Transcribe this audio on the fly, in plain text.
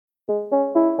Hello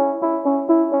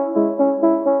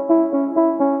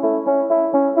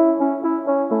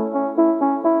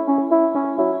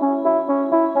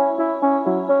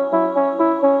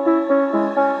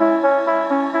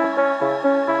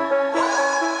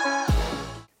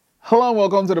and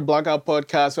welcome to the Blackout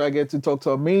Podcast, where I get to talk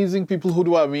to amazing people who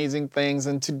do amazing things.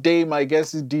 And today my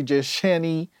guest is DJ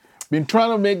Shenny. Been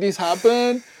trying to make this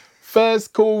happen.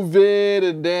 First COVID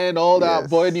and then all that. Yes.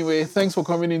 But anyway, thanks for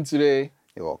coming in today.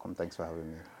 You're welcome. Thanks for having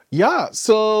me. Yeah,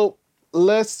 so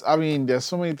there's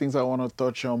so many things I want to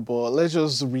touch on, but let's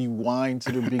just rewind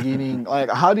to the beginning. Like,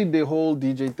 how did the whole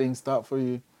DJ thing start for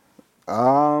you?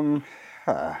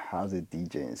 How's it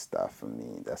DJing start for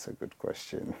me? That's a good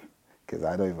question. Because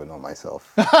I don't even know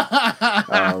myself.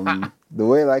 The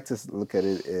way I like to look at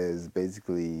it is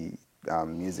basically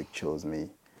music chose me.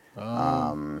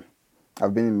 I've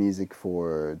been in music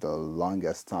for the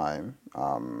longest time.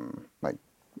 Like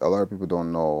a lot of people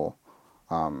don't know.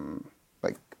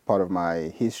 Like part of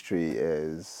my history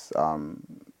is a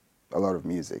lot of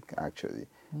music actually.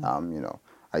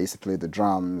 I used to play the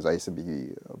drums. I used to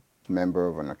be a member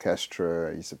of an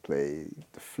orchestra. I used to play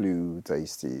the flute. I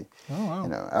used to,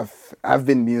 I've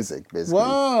been music basically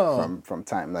from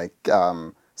time. Like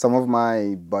some of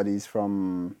my buddies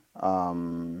from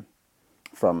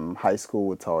high school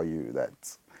would tell you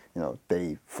that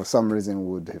they for some reason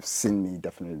would have seen me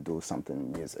definitely do something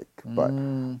in music, but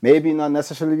maybe not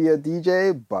necessarily be a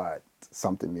DJ, but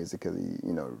something musically,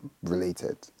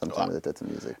 related, something related to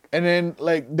music. And then,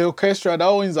 like, the orchestra, that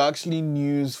one's actually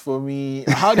news for me.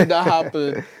 How did that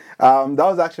happen? That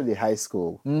was actually high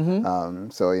school. Mm-hmm.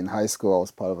 So in high school, I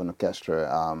was part of an orchestra.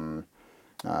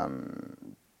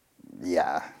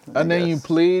 Yeah. And then you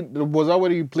played, was that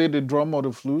where you played the drum or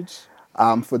the flutes?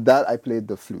 For that, I played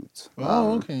the flute.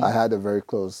 Okay. I had a very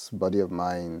close buddy of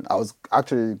mine. I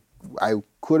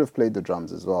could have played the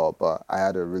drums as well, but I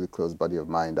had a really close buddy of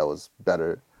mine that was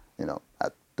better,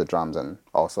 at the drums, and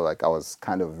also like I was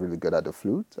kind of really good at the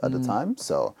flute at the time.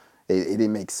 So it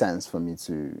didn't make sense for me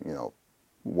to,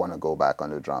 want to go back on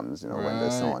the drums, when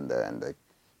there's someone there and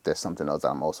there's something else that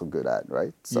I'm also good at,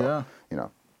 right? So,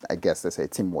 I guess they say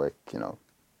teamwork,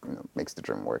 makes the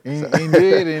dream work. So.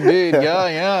 Indeed.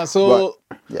 Yeah. So,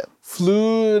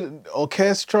 flute,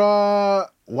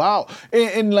 orchestra, wow.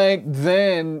 And like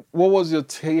then, what was your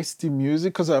taste in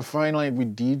music? Because I find like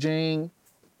with DJing,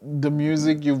 the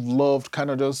music you've loved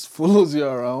kind of just follows you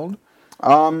around.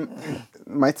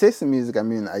 My taste in music, I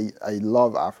mean, I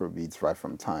love Afrobeats right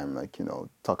from time. Like,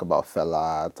 talk about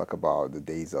Fela, talk about the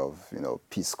days of,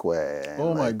 P Square.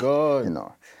 Oh my God.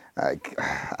 Like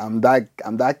I'm that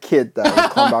kid that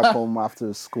would come back home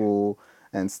after school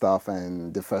and stuff,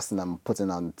 and the first thing I'm putting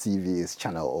on TV is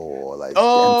Channel O or like.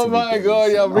 Oh MTV my days,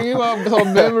 God! Yeah, bringing up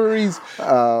some memories.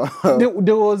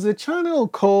 There was a channel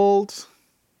called.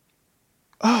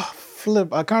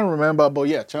 Flip! I can't remember, but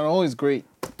yeah, Channel O is great.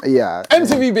 Yeah.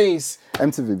 MTV Base.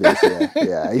 MTV Base.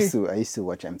 Yeah. I used to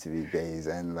watch MTV Base,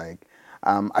 and like.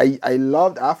 I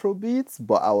loved Afrobeats,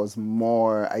 but I was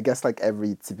more, I guess, like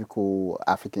every typical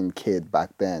African kid back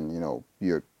then,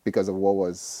 because of what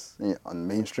was on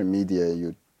mainstream media,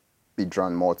 you'd be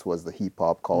drawn more towards the hip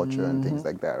hop culture and things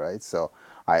like that, right? So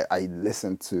I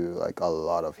listened to like a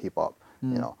lot of hip hop,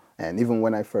 and even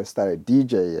when I first started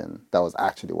DJing, that was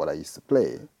actually what I used to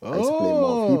play. I used to play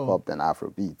more hip hop than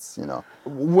Afrobeats,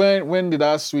 When did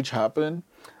that switch happen?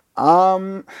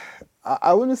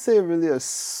 I wouldn't say really a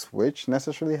switch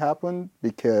necessarily happened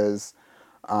because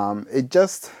I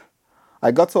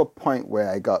got to a point where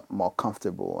I got more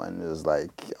comfortable and it was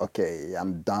like, okay,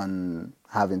 I'm done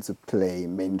having to play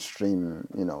mainstream,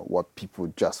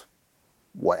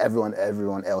 what everyone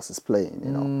else is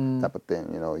playing, type of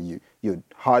thing. You'd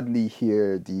hardly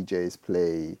hear DJs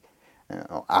play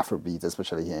Afrobeats,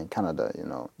 especially here in Canada,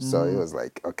 So it was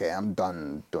like, okay, I'm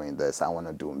done doing this. I want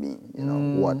to do me,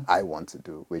 what I want to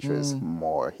do, which was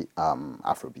more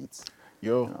Afrobeats.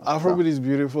 Afrobeat is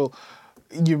beautiful.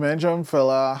 You mentioned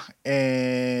Fela,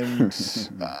 and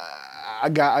I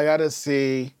gotta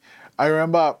say, I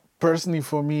remember personally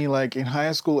for me, like in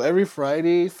high school, every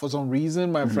Friday, for some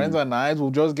reason, my friends and I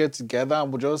will just get together and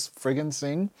we'll just friggin'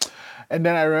 sing. And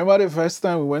then I remember the first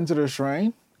time we went to the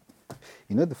shrine.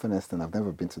 The funniest thing, I've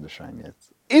never been to the shrine yet.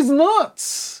 It's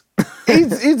nuts.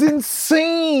 It's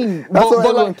insane. That's what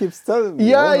everyone keeps telling me.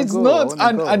 Yeah, it's nuts.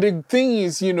 And the thing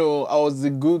is, I was the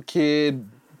good kid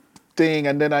thing,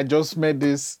 and then I just met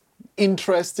this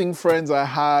interesting friends I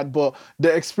had, but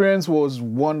the experience was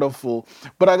wonderful.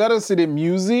 But I gotta say, the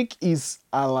music is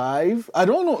alive. I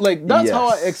don't know, like that's how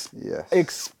I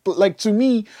like to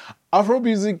me,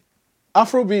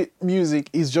 Afrobeat music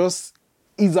is just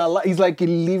is is like a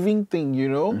living thing, you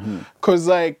know? Cause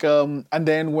like and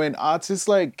then when artists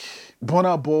like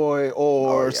Burna Boy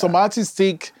or some artists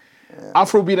take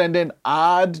Afrobeat and then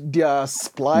add their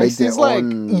splices, like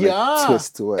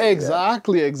twist to it.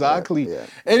 Exactly. Yeah.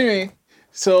 Anyway,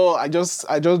 so I just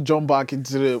jumped back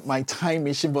into my time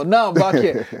machine, but now I'm back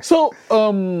here. So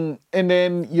and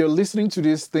then you're listening to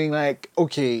this thing like,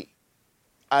 okay,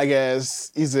 I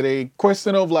guess is it a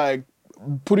question of like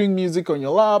putting music on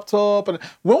your laptop? And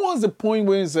when was the point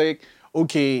where it's like,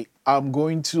 okay, I'm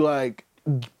going to like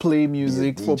play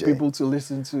music for people to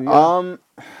listen to? Yeah.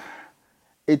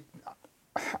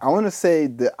 I want to say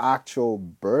the actual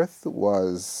birth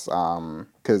was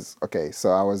because so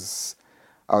I was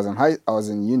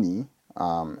in uni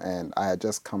and I had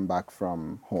just come back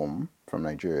from home from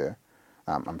Nigeria.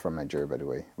 I'm from Nigeria, by the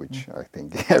way, which I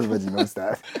think everybody knows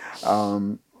that.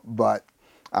 But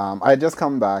I had just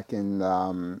come back and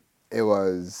it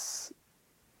was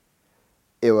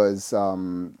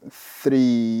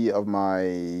 3 of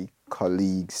my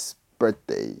colleagues'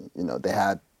 birthday. You know, they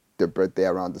had their birthday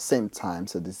around the same time,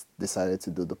 so they decided to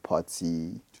do the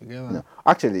party together. You know,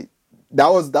 actually, that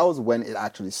was when it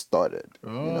actually started.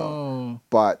 You know,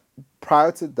 but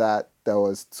prior to that, there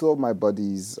was 2 of my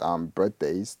buddies'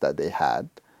 birthdays that they had.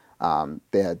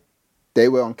 They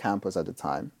were on campus at the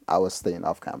time. I was staying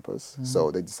off campus, so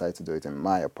they decided to do it in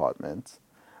my apartment.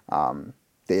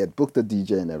 They had booked the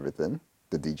DJ and everything.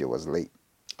 The DJ was late.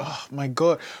 Oh my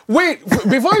God! Wait,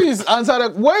 before you answer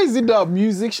that, why is it that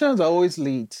musicians are always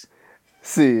late?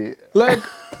 See, like,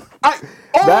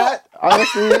 that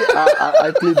honestly,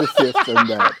 I plead the fifth on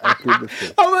that.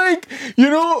 I'm like,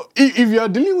 you know, if you're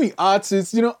dealing with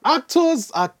artists, you know, actors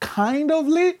are kind of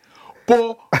late,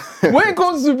 but when it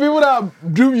comes to people that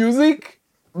do music,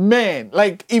 man,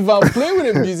 like if I'm playing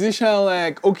with a musician,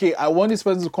 like, okay, I want this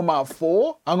person to come at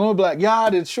 4, I'm gonna be like,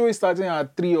 yeah, the show is starting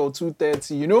at 3 or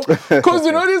 2:30, you know? Because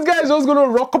you know this guy is just gonna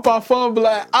rock up our phone and be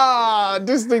like,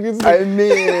 this thing is I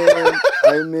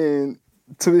mean,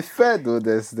 to be fair though,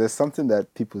 there's something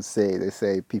that people say. They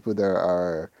say people that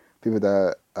are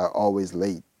always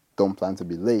late don't plan to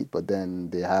be late, but then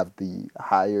they have the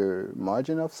higher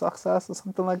margin of success or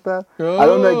something like that. I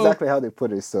don't know exactly how they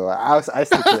put it, so I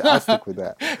stick with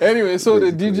that. Anyway, so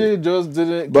basically. The DJ just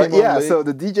didn't. But yeah, so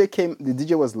the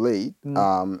DJ was late,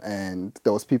 and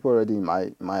there was people already in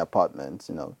my apartment,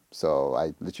 you know. So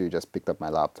I literally just picked up my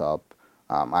laptop.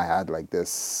 I had like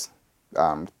this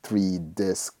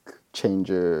 3-disc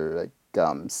changer like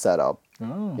setup.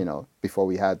 You know, before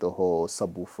we had the whole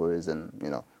subwoofers and, you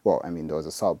know, well, I mean, there was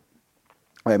a sub.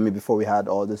 I mean, before we had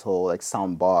all this whole like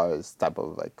sound bars type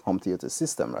of like home theater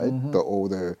system, right? The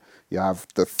older, you have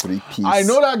the 3-piece. I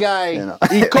know that guy. You know?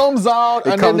 He comes out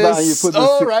and then there's, you put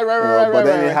right. But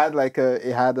then it had like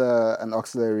an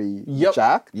auxiliary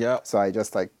jack. Yeah. So I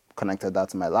just like connected that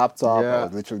to my laptop. I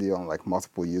was literally on like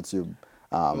multiple YouTube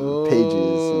pages,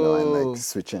 you know, and like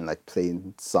switching, like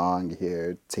playing song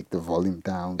here, take the volume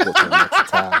down, go to the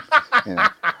next tab, you know,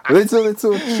 little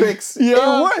tricks. Yeah,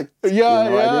 it worked.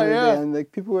 Yeah. And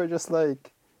like people were just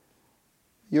like,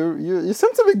 you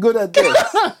seem to be good at this.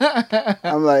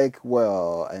 I'm like,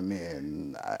 well, I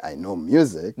mean, I know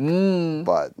music,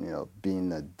 but you know,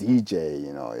 being a DJ,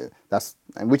 you know,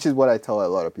 which is what I tell a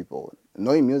lot of people.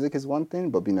 Knowing music is one thing,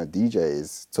 but being a DJ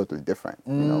is totally different.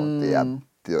 You know, they have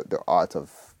the art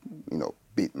of, you know,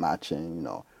 beat matching, you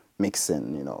know,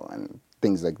 mixing, you know, and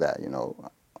things like that, you know,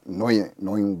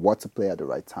 knowing what to play at the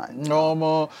right time.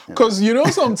 No, because you know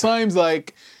sometimes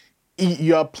like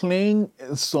you are playing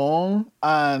a song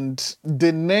and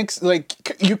the next,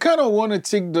 like, you kind of want to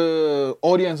take the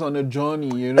audience on a journey,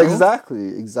 you know? Exactly.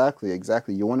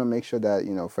 You want to make sure that,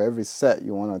 you know, for every set,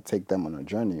 you want to take them on a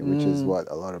journey, which is what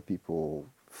a lot of people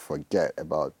forget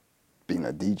about being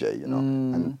a DJ, you know?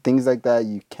 And things like that,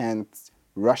 you can't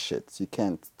rush it. You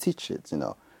can't teach it, you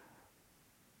know?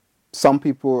 Some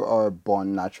people are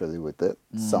born naturally with it.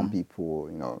 Some people,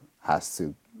 you know,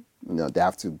 they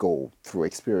have to go through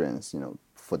experience, you know,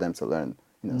 for them to learn,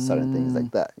 you know, certain things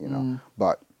like that, you know.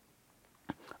 But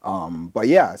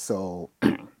yeah, so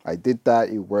I did that,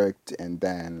 it worked, and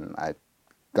then I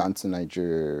gone to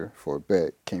Nigeria for a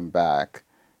bit, came back,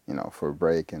 you know, for a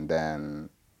break, and then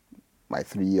my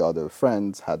 3 other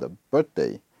friends had a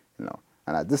birthday, you know.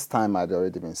 And at this time, I'd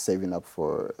already been saving up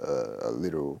for a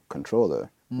little controller,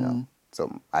 you know.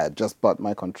 So I had just bought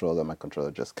my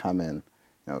controller just came in.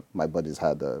 You know, my buddies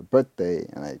had a birthday,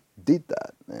 and I did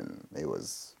that, and it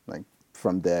was like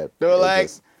from there. They were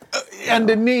like, and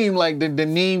the name, like the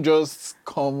name just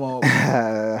come up.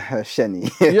 Shenny.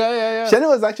 Yeah. Shenny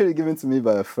was actually given to me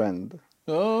by a friend.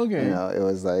 Oh, You okay. know, it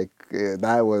was like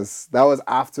that was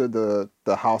after the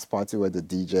house party where the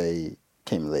DJ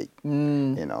came late.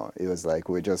 Mm, You know, it was like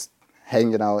we're just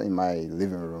hanging out in my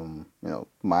living room. You know,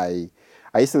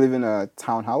 I used to live in a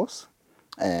townhouse,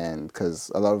 and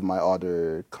because a lot of my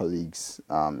other colleagues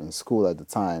in school at the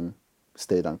time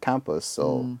stayed on campus,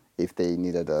 so mm, if they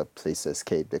needed a place to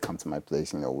escape, they come to my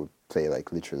place. You know, we play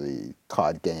like literally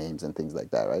card games and things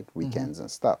like that, right? mm-hmm. Weekends and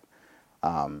stuff.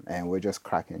 And we're just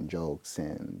cracking jokes,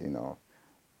 and you know,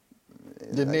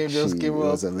 The like name just she came it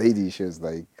up. was a lady. She was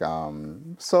like,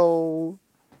 so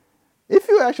if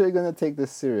you're actually gonna take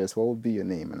this serious, what would be your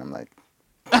name? And I'm like,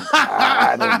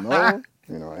 I don't know,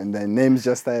 you know. And then names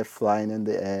just started flying in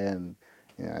the air, and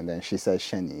you know, and then she said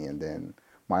Shenny, and then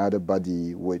my other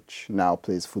buddy, which now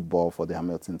plays football for the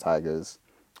Hamilton Tigers,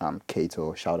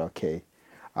 Kato, shout out K,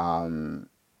 um,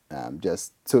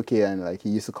 just took it, and like he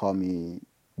used to call me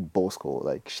Bosco,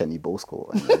 like Shenny Bosco,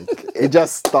 and like it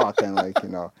just stuck, and like you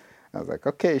know. I was like,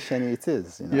 okay, Shenny, it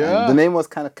is, you know, and the Yeah. name was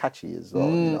kind of catchy as well,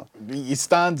 you know. It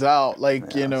stands out,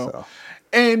 like, Yeah, so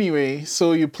Anyway,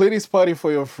 so you play this party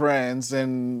for your friends,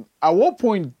 and at what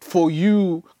point for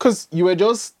you, because you were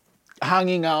just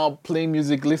hanging out, playing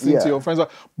music, listening to yeah. your friends,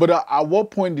 but at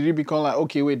what point did it become like,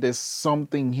 okay, wait, there's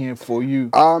something here for you?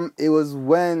 It was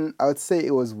when I would say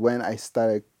it was when I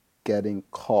started getting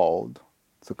called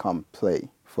to come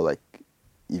play for like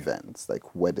events,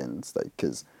 like weddings, like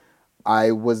because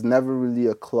I was never really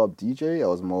a club DJ. I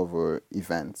was more of a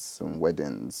events and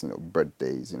weddings, you know,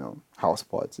 birthdays, you know, house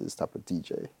parties type of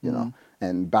DJ, you know. Mm,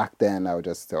 And back then, I was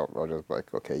just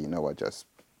like, okay, you know what, just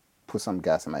put some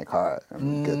gas in my car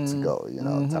and good to mm, go, you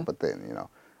know, mm-hmm. type of thing, you know.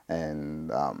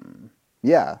 And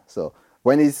yeah, so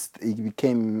when it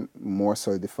became more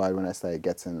solidified, when I started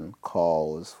getting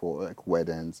calls for like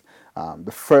weddings,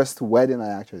 the first wedding I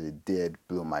actually did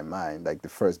blew my mind. Like the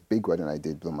first big wedding I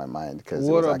did blew my mind because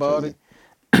it What was about actually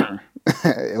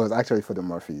it? it was actually for the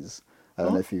Murphys. I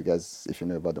don't know Oh, if you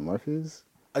know about the Murphys.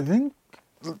 I think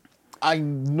I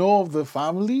know of the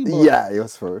family, but Yeah, it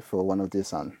was for one of their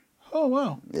son. oh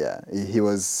wow. Yeah, he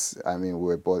was. I mean, we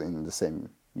were both in the same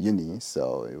uni,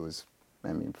 so it was.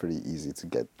 I mean, pretty easy to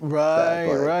get that. Right,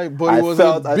 But right. But it I was a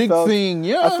felt, I big felt, thing, I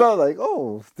yeah. felt like,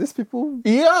 oh, these people.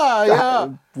 Yeah, yeah.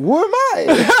 Who am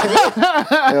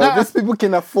I? You know, these people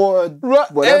can afford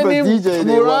Right, whatever DJ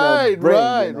they want to right, bring. You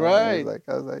right, know, and right.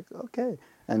 I was like, okay.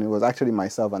 And it was actually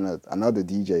myself and another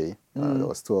DJ. There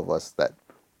was two of us that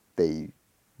they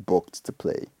booked to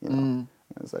play. You know,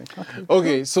 I was like, okay, cool.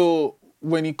 Okay, so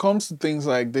when it comes to things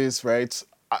like this, right?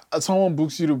 Someone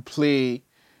books you to play,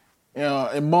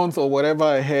 a month or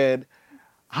whatever ahead.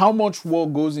 How much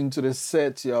work goes into the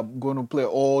set you're going to play,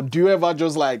 or do you ever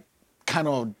just like kind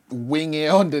of wing it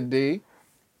on the day?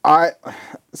 I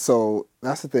so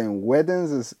that's the thing.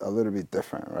 Weddings is a little bit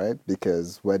different, right?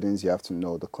 Because weddings you have to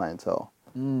know the clientele,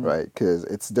 right? Because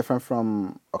it's different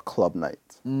from a club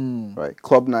night, right?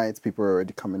 Club nights, people are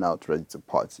already coming out ready to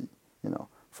party. You know,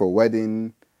 for a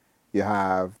wedding, you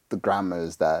have the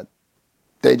grammars that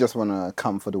they just want to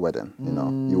come for the wedding. You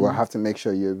know, you will have to make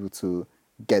sure you're able to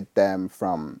get them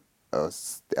from a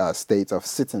state of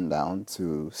sitting down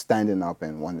to standing up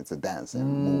and wanting to dance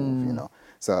and move. You know,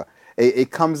 so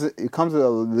it comes with a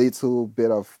little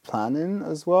bit of planning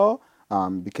as well,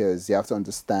 because you have to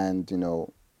understand, you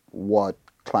know, what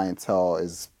clientele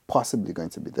is possibly going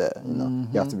to be there. You know,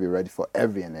 you have to be ready for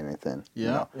every and anything. You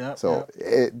Yeah, know, yeah, yeah. so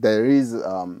there is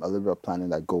a little bit of planning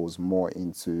that goes more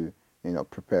into, you know,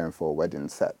 preparing for a wedding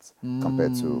set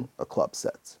compared to a club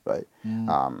set, right?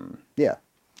 Yeah.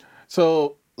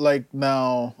 So like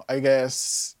now, I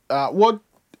guess, what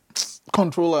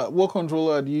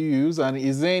controller do you use, and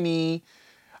is there any,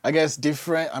 I guess,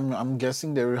 different? I'm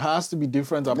guessing there has to be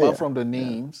different apart Yeah. from the Yeah.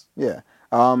 names. Yeah.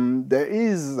 There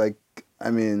is like,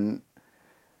 I mean,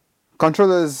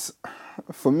 controllers,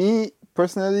 for me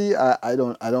personally, I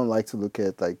don't like to look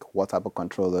at like what type of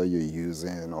controller you're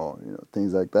using or, you know,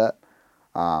 things like that.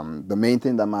 The main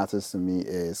thing that matters to me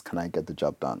is, can I get the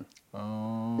job done?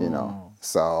 You know, Oh.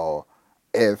 so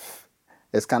if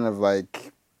it's kind of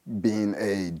like being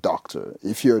a doctor.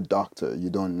 If you're a doctor, you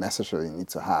don't necessarily need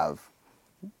to have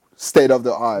state of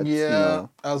the art, you Yeah, know,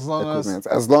 as long as equipment.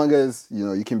 As long as, you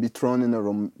know, you can be thrown in a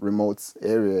remote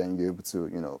area and you're able to,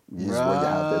 you know, use what you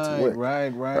have there to right, work,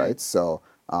 right, right. right? So,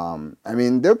 I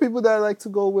mean, there are people that like to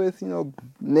go with, you know,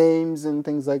 names and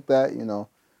things like that, you know.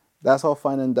 That's all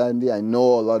fine and dandy. I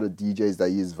know a lot of DJs that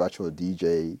use virtual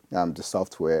DJ, the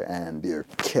software, and they're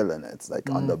killing it, like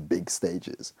on the big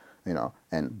stages, you know.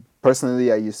 And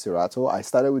personally, I use Serato. I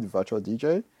started with virtual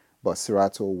DJ, but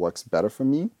Serato works better for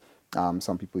me.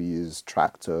 Some people use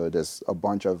Tractor. There's a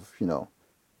bunch of, you know,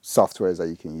 softwares that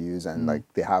you can use, and like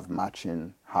they have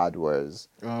matching hardwares.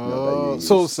 That you use.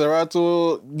 So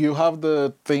Serato, you have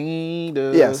the thingy.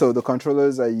 Yeah, so the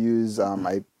controllers I use,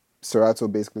 Serato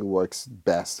basically works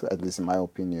best, at least in my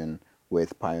opinion,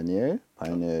 with Pioneer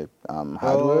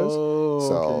hardwares.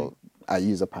 So okay. I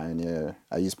use Pioneer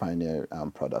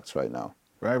products right now.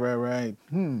 Right.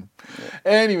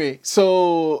 Anyway,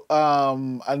 so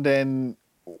and then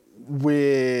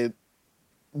with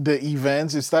the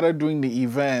events, you started doing the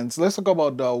events. Let's talk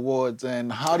about the awards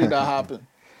and how did that happen?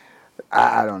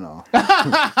 I don't know.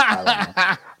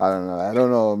 I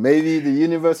don't know. Maybe the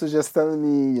universe was just telling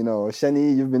me,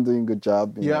 Shani, you've been doing a good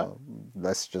job. You know,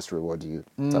 let's just reward you,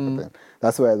 type of thing.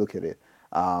 That's the way I look at it.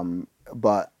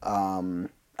 But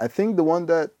I think the one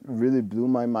that really blew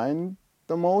my mind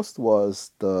the most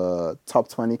was the top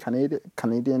 20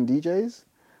 Canadian DJs.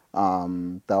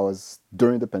 That was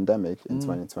during the pandemic in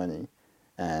 2020,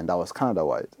 and that was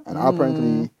Canada-wide. And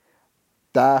apparently,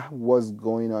 that was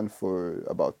going on for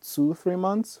about 2-3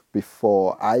 months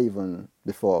before I knew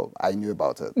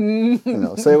about it.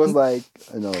 So it was like,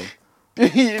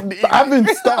 I've been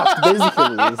stopped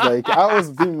basically. It's like I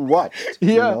was being watched,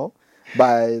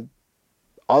 by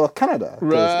all of Canada,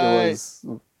 because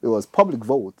it was public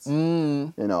votes,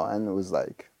 and it was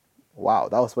like, wow,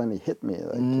 that was when it hit me.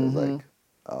 Like it was like,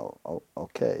 oh,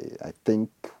 okay, I think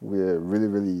we're really,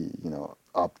 really,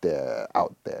 out there,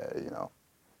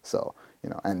 so.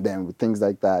 And then with things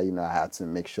like that, I had to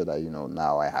make sure that,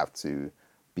 now I have to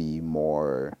be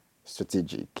more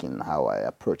strategic in how I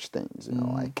approach things.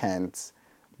 I can't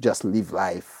just live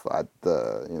life at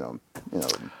the,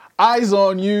 eyes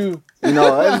on you.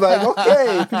 It's like,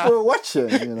 okay, people are watching,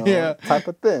 type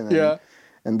of thing.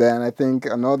 And then I think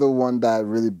another one that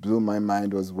really blew my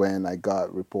mind was when I got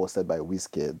reposted by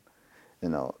Wizkid.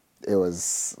 It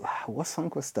was, what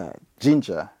song was that?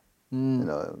 Ginger.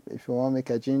 If you want to make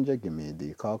a ginger, give me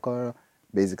the kokoro.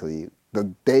 Basically, the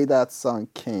day that song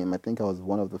came, I think I was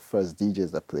one of the first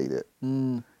DJs that played it.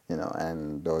 And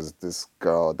there was this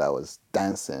girl that was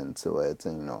dancing to it,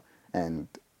 and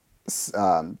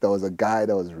there was a guy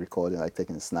that was recording, like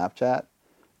taking Snapchat,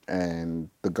 and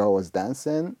the girl was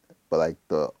dancing, but like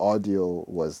the audio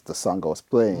was the song I was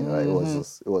playing. Right? It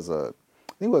was I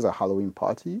think it was a Halloween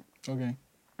party. Okay.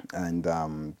 And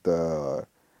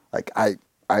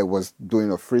I was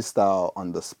doing a freestyle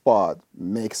on the spot,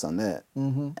 mix on it,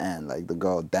 and like the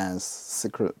girl danced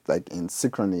in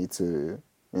synchrony to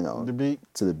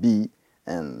the beat,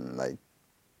 and like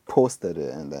posted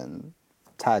it and then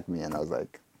tagged me, and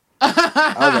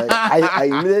I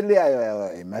immediately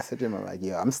I messaged him. I'm like,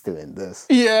 yo, I'm still in this.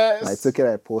 Yes. And I took it,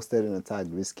 I posted it, and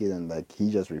tagged Wizkid, and like he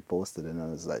just reposted it, and I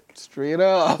was like, straight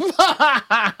up.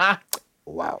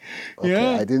 Wow.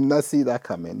 Okay, I did not see that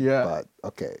coming. Yeah. But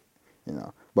okay,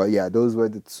 But yeah, those were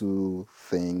the two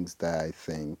things that I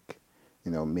think,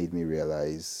 made me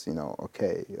realize,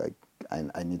 okay, like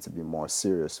I need to be more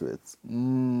serious with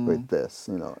this,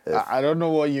 I don't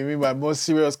know what you mean by more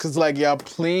serious, because like you're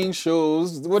playing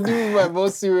shows. What do you mean by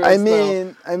more serious? I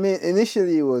mean,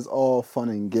 initially it was all fun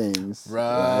and games,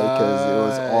 right? Because it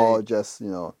was all just,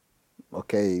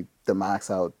 okay, the max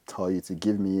I'll tell you to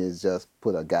give me is just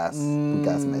put gas in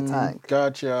my tank.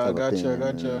 Gotcha.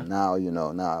 Now,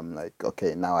 now I'm like,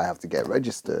 okay, now I have to get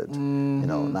registered.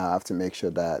 Now I have to make sure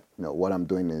that, what I'm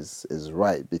doing is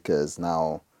right, because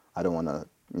now I don't want to,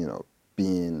 be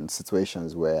in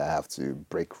situations where I have to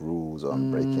break rules or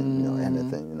I'm breaking,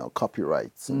 anything,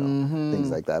 copyrights,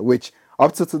 things like that. Which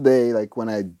up to today, like when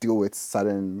I deal with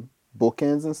certain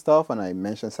bookings and stuff and I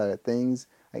mention certain things,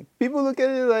 like people look at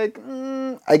it like,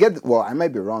 I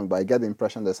might be wrong, but I get the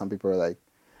impression that some people are like,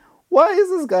 why is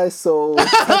this guy so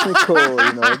technical?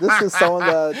 This is someone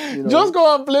that, just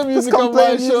go and play music on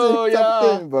my show,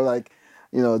 yeah. But like,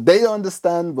 they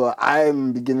understand, but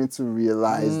I'm beginning to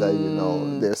realize that,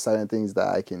 there's certain things that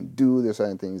I can do, there's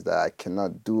certain things that I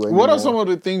cannot do anymore. What are some of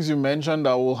the things you mentioned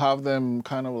that will have them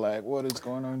kind of like, what is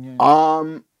going on here?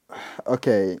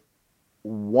 Okay.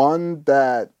 One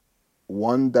that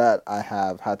I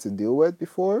have had to deal with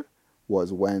before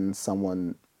was when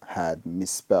someone had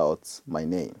misspelt my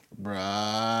name.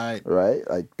 Right.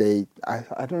 Like I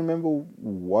don't remember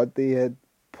what they had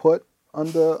put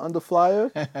on the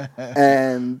flyer,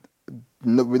 and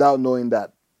without knowing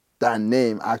that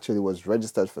name actually was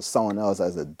registered for someone else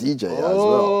as a DJ as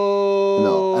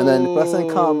well. And then the person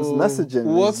comes messaging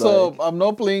me. What's up? I'm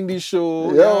not playing this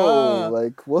show. Yo,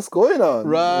 like what's going on?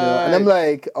 Right. And I'm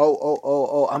like,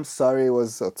 oh, I'm sorry. It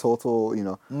was a total,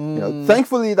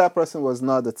 Thankfully, that person was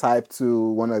not the type to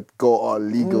want to go all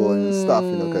legal and stuff,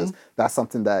 because that's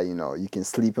something that you can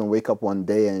sleep and wake up one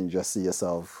day and just see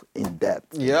yourself in debt.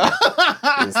 Yeah.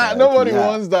 Like, Nobody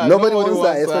wants that. Nobody wants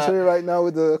that, especially right now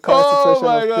with the current situation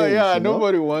my of God, things. yeah,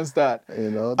 nobody wants that.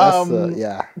 That's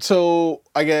yeah. So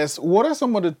I guess what are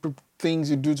some of the things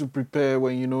you do to prepare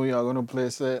when you know you are going to play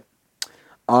a set?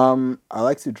 I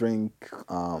like to drink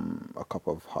a cup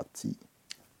of hot tea.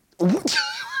 I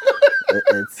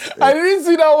didn't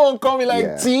see that one coming. Like,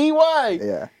 yeah. tea? Why?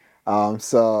 Yeah.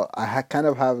 So I kind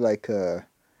of have like a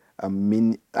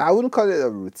mini. I wouldn't call it a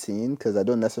routine because I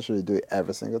don't necessarily do it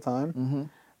every single time.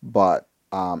 But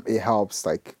it helps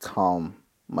like calm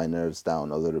my nerves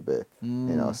down a little bit.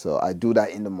 So I do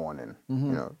that in the morning.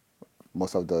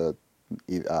 Most of the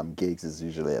gigs is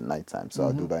usually at nighttime, so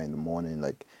I'll do that in the morning.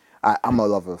 Like I'm a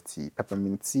lover of tea,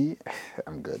 peppermint tea.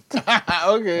 I'm good.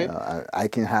 Okay. I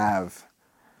can have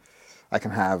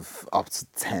up to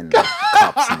 10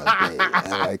 cups in a day.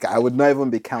 And like I would not even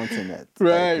be counting it.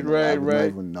 Right. I would not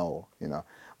even know.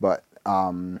 But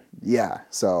yeah.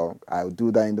 So I would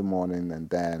do that in the morning, and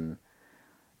then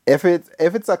if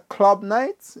it's a club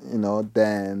night,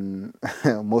 then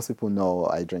most people know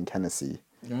I drink Hennessy.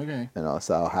 Okay.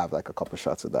 So I'll have like a couple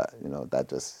shots of that. That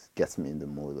just gets me in the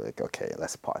mood. Like, okay,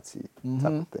 let's party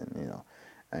type of thing.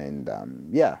 And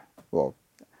yeah, well,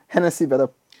 Hennessy better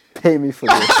pay me for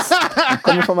this. I'm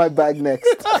coming for my bag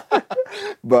next.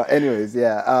 But anyways,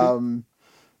 yeah.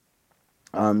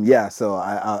 Yeah. So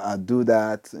I do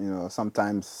that.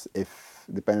 Sometimes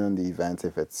depending on the event,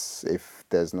 if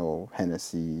there's no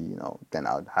Hennessy, then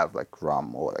I'd have like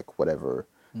rum or like whatever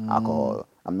alcohol.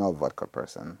 I'm not a vodka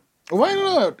person. Why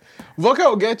not? Vodka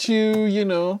will get you,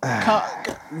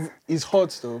 it's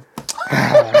hot though.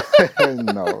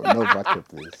 No vodka,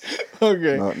 please.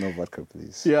 Okay. No vodka,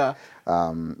 please. Yeah.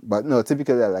 But no,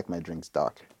 typically I like my drinks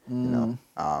dark.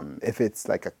 If it's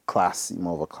like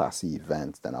more of a classy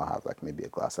event, then I'll have like maybe a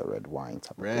glass of red wine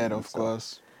type of thing. Red, of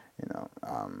course.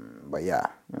 But yeah,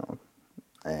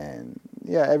 and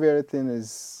yeah, every other thing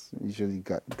is usually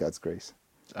God's grace.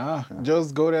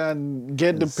 Just go there and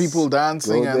get the people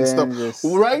dancing and stuff.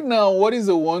 Right now, what is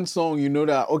the one song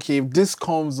that, okay, if this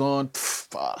comes on,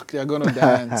 fuck, they're gonna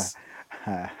dance?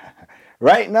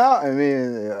 Right now, I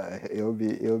mean,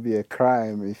 it'll be a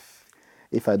crime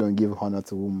if I don't give honor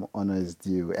to whom honor is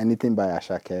due. Anything by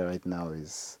Ashake right now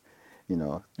is,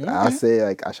 okay. I'll say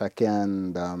like Ashake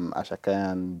and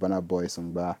Burna Boy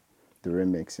Sungba, the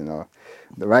remix.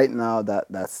 Right now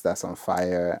that's on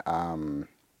fire.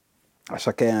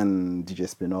 Ashake and DJ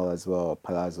Spinall as well,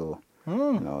 Palazzo.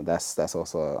 That's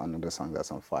also another song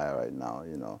that's on fire right now.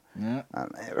 Yeah.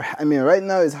 I mean, right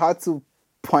now it's hard to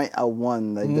point at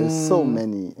one. Like there's so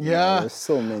many. Yeah. There's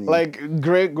so many. Like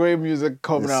great music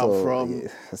coming out from.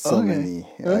 So many.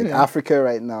 Like Africa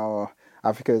right now.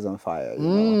 Africa is on fire. I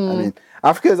mean,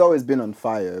 Africa has always been on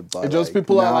fire, but it's just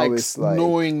people are like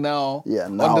knowing now,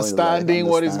 understanding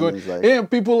what is going. Yeah,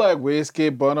 people like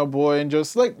Wizkid, Burna Boy, and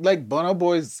just like Burna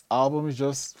Boy's album is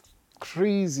just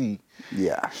crazy.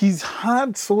 Yeah, he's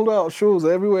had sold out shows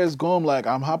everywhere. It's gone. Like,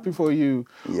 I'm happy for you.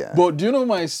 Yeah. But do you know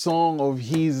my song of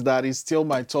his that is still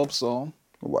my top song?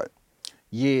 What?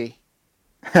 Yeah.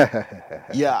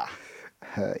 Yeah.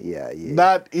 Yeah.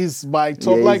 That is my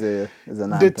top. Yeah, like it's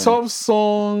an the top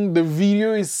song, the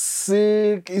video is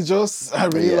sick. It's just I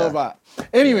really love that.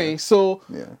 Anyway, so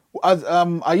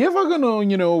are you ever gonna,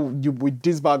 with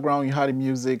this background you had in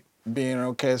music, being an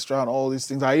orchestra and all these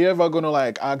things, are you ever gonna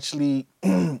like actually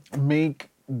make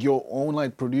your own,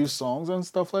 like produce songs and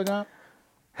stuff like that?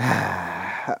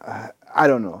 I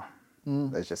don't know.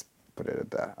 Let's just put it at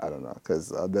that. I don't know,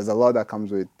 because there's a lot that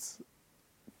comes with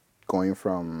going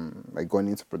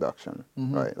into production,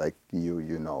 right? Like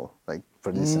like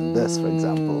producing this, for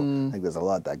example. Like there's a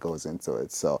lot that goes into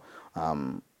it. So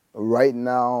right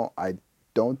now, I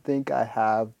don't think I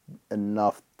have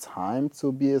enough time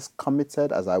to be as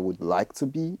committed as I would like to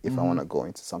be if I want to go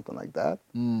into something like that.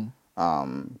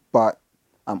 But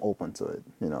I'm open to it.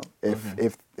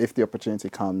 If the opportunity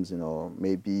comes,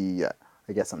 maybe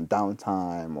I get some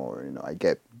downtime, or I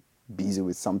get busy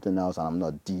with something else and I'm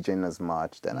not DJing as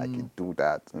much, then I can do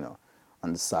that,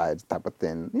 on the side type of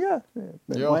thing. Yeah,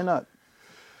 why not?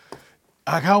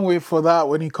 I can't wait for that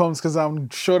when he comes, because I'm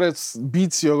sure that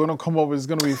beats you're going to come up with is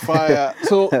going to be fire.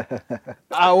 So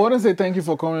I want to say thank you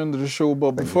for coming on the show,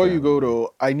 but before you go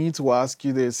though, I need to ask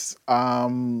you this.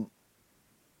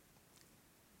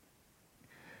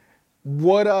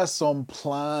 What are some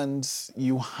plans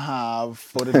you have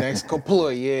for the next couple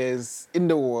of years in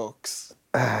the works?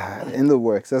 In the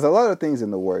works. There's a lot of things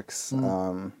in the works.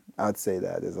 I'd say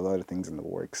that. There's a lot of things in the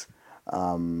works.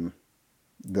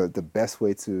 the best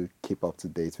way to keep up to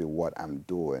date with what I'm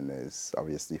doing is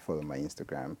obviously follow my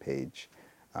Instagram page.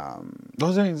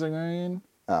 What's your Instagram?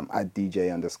 At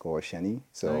DJ_Sheny.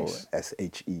 So Nice.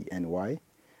 SHENY.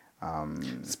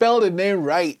 Spell the name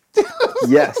right.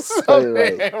 Yes, spell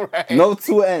it Right. right. No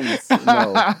two ends.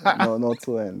 No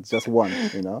two ends. Just one,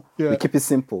 Yeah. We keep it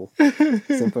simple.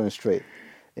 Simple and straight.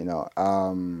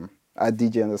 At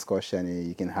DJ_Sheny.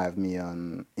 You can have me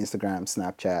on Instagram,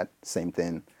 Snapchat, same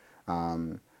thing.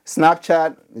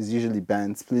 Snapchat is usually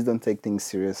banned. Please don't take things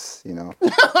serious,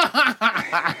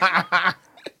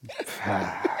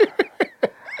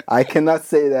 I cannot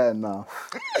say that enough.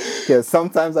 Because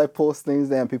sometimes I post things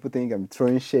there and people think I'm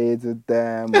throwing shades at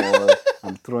them or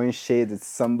I'm throwing shade at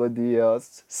somebody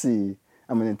else. See,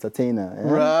 I'm an entertainer. Yeah?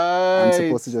 Right. I'm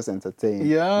supposed to just entertain.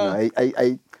 Yeah.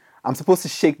 I'm supposed to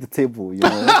shake the table,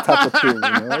 type of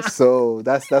thing, So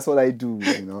that's what I do,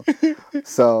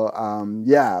 So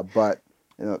but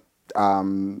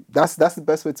that's the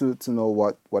best way to know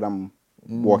what I'm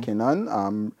working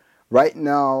on. Right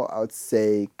now, I would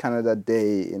say Canada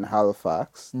Day in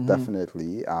Halifax,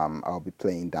 definitely. I'll be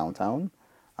playing downtown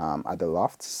at the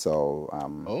Loft. So,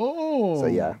 so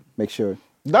yeah, make sure.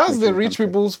 That's the rich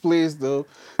people's place, though.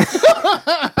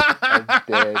 I'm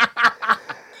dead.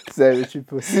 Say rich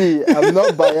people. See, I'm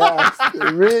not biased.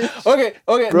 Rich. Okay,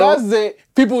 bro. that's the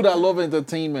people that love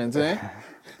entertainment, eh?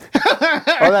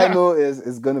 All I know is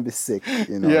it's gonna be sick. It's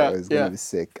gonna yeah. be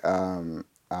sick. And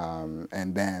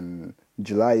then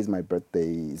July is my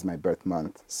birthday. Is my birth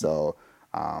month. So,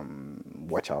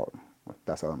 watch out.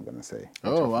 That's all I'm gonna say.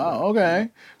 Oh wow,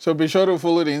 okay. So be sure to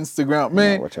follow the Instagram.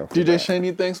 Man, watch out for DJ that.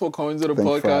 Sheny, thanks for coming to the Thanks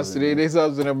for podcast having today. me. This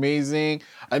has been amazing.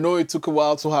 I know it took a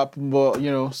while to happen, but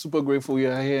super grateful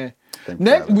you're here.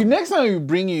 Next time we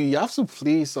bring you, you have to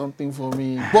play something for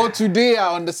me. But today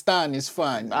I understand, it's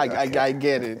fine. I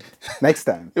get it. Next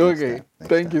time. Okay. Next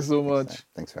Thank time. you so much.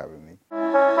 Thanks for having me.